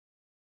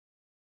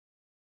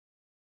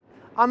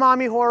I'm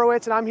Ami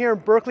Horowitz, and I'm here in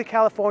Berkeley,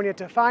 California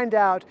to find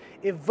out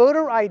if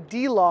voter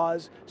ID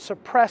laws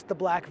suppress the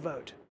black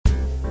vote. Do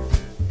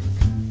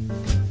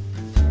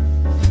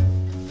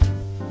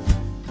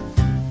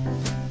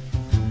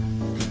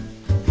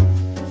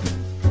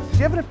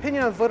you have an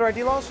opinion on voter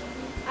ID laws?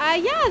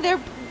 Yeah, they're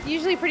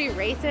usually pretty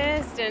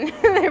racist and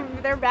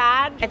they're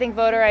bad. I think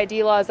voter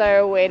ID laws are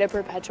a way to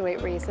perpetuate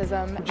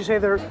racism.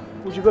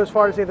 Would you go as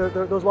far to say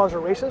those laws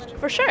are racist?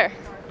 For sure.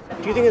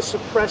 Do you think it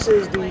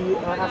suppresses the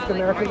African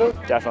American vote?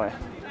 Definitely.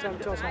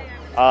 Tell us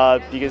how.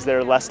 Because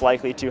they're less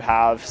likely to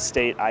have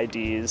state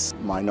IDs.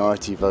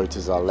 Minority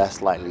voters are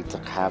less likely to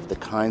have the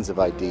kinds of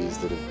IDs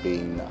that have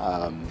been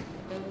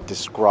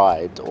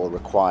described or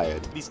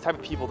required. These type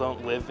of people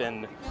don't live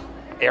in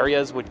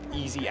areas with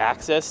easy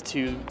access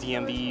to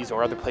DMVs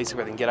or other places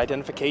where they can get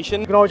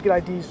identification. You can always get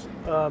IDs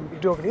you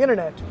do over the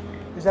internet.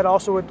 Does that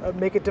also would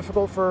make it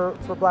difficult for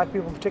black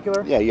people in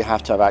particular? Yeah, you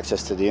have to have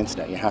access to the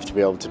internet. You have to be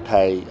able to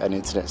pay an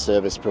internet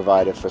service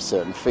provider for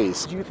certain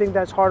fees. Do you think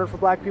that's harder for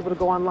black people to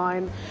go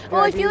online?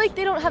 Well, I feel like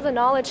they don't have the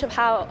knowledge of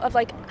how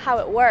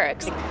it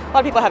works. A lot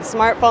of people have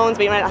smartphones,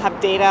 but you might not have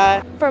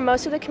data. For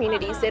most of the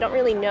communities, they don't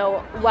really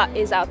know what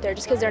is out there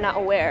just because they're not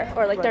aware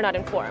or they're not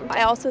informed.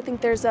 I also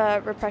think there's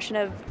a repression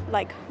of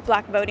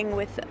black voting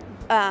with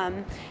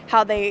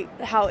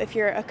how if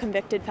you're a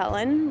convicted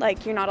felon,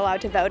 you're not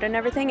allowed to vote and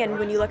everything. And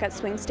when you look at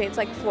swing states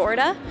like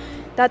Florida,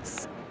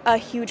 that's a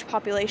huge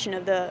population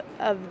of the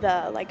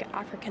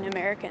African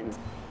Americans.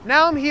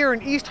 Now I'm here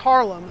in East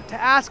Harlem to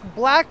ask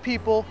black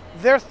people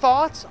their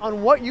thoughts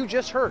on what you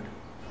just heard.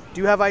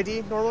 Do you have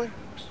ID normally?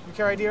 You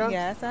carry ID around?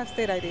 Yes, I have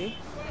state ID.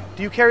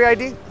 Do you carry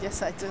ID?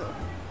 Yes, I do.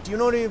 Do you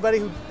know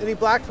any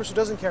black person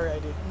who doesn't carry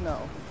ID? No.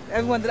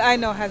 Everyone that I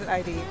know has an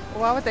ID.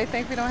 Why would they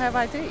think we don't have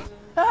ID?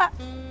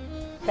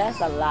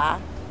 That's a lie.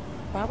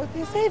 Why would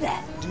they say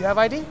that? Do you have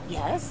ID?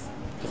 Yes.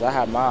 Because I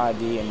have my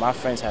ID and my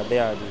friends have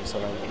their ID, so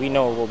we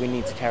know what we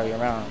need to carry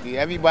around.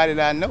 Everybody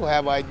that I know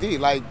have ID.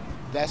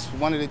 That's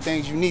one of the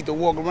things you need to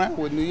walk around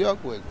with New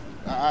York with,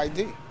 an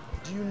ID.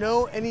 Do you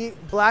know any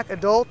black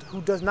adult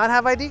who does not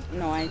have ID?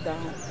 No, I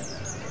don't.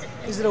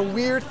 Is it a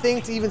weird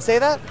thing to even say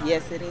that?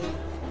 Yes, it is.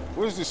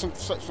 What is this,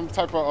 some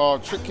type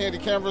of trick candy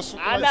cameras?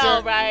 I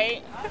know,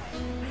 right?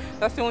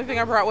 That's the only thing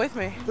I brought with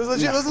me.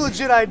 Those are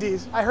legit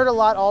IDs. I heard a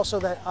lot also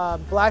that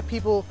black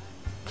people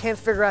can't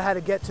figure out how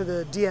to get to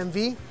the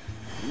DMV.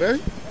 Really?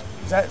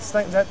 What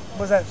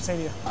does that say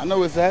to you? I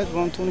know it's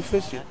on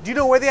 25th Street. Do you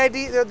know where the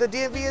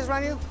DMV is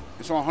around you?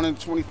 It's on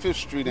 125th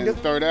Street and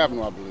 3rd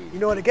Avenue, I believe. You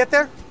know how to get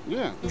there?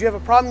 Yeah. Would you have a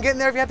problem getting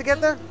there if you had to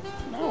get there?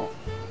 No.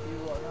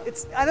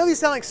 I know these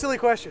sound like silly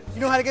questions. You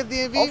know how to get to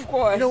the DMV? Of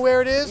course. You know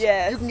where it is?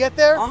 Yes. You can get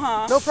there?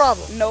 Uh-huh. No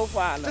problem. No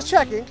problem. Just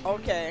checking.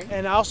 Okay.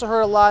 And I also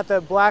heard a lot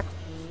that black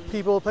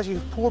people, especially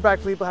poor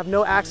black people, have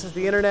no access to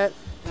the internet,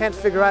 can't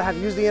figure out how to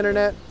use the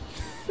internet.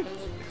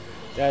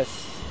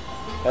 That's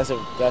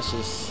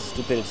just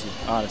stupidity,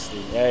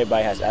 honestly.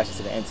 Everybody has access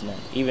to the internet.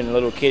 Even a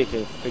little kid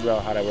can figure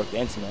out how to work the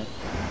internet.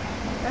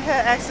 I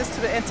had access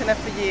to the internet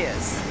for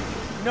years.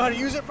 You know how to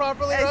use it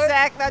properly, right?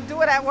 Exactly. I do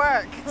it at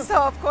work. So,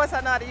 of course, I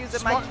know how to use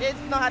it. My kids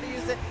know how to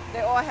use it. They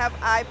all have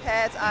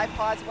iPads,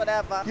 iPods,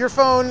 whatever. Your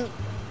phone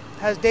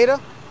has data?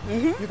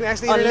 Mm-hmm. You can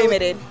access the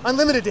Unlimited. internet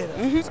unlimited data.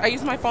 Mm-hmm. I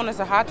use my phone as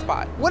a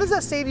hotspot. What does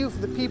that say to you for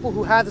the people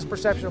who have this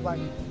perception of black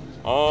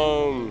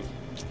people?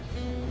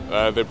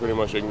 They're pretty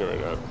much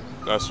ignorant.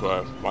 That's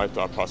what my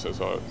thought process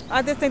was.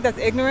 I just think that's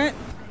ignorant.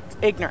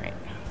 Ignorant.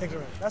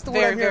 Ignorant. That's the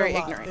word I'm hearing a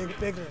lot.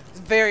 Ignorant.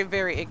 Very,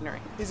 very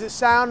ignorant. Does it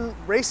sound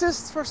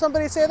racist for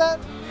somebody to say that?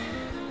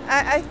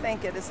 I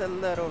think it is a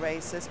little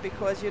racist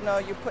because, you're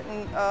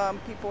putting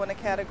people in a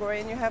category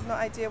and you have no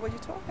idea what you're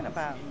talking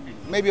about.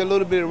 Maybe a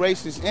little bit of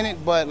racist in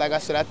it, but like I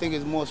said, I think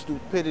it's more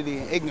stupidity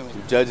and ignorance.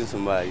 You're judging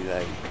somebody,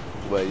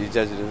 but you're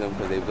judging them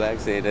because they black,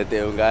 saying that they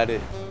don't got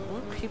it.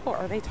 What people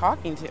are they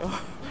talking to?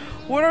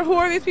 Who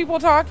are these people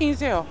talking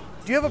to?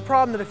 Do you have a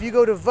problem that if you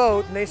go to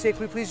vote and they say,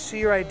 "Can we please see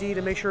your ID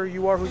to make sure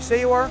you are who you say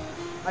you are"?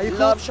 Are you cool?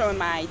 Love showing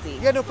my ID.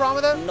 You got no problem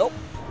with that? Nope.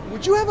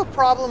 Would you have a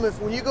problem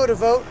if when you go to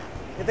vote,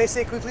 if they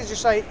say, "Can we please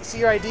just see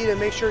your ID to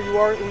make sure you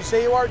are who you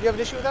say you are"? Do you have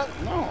an issue with that?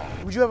 No.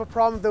 Would you have a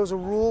problem if there was a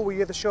rule where you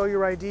had to show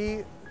your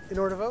ID in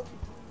order to vote?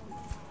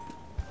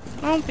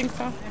 I don't think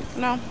so.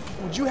 No.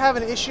 Would you have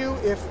an issue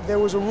if there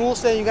was a rule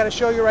saying you got to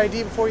show your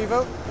ID before you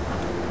vote?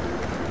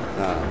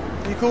 Nah.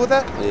 Are you cool with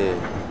that? Yeah.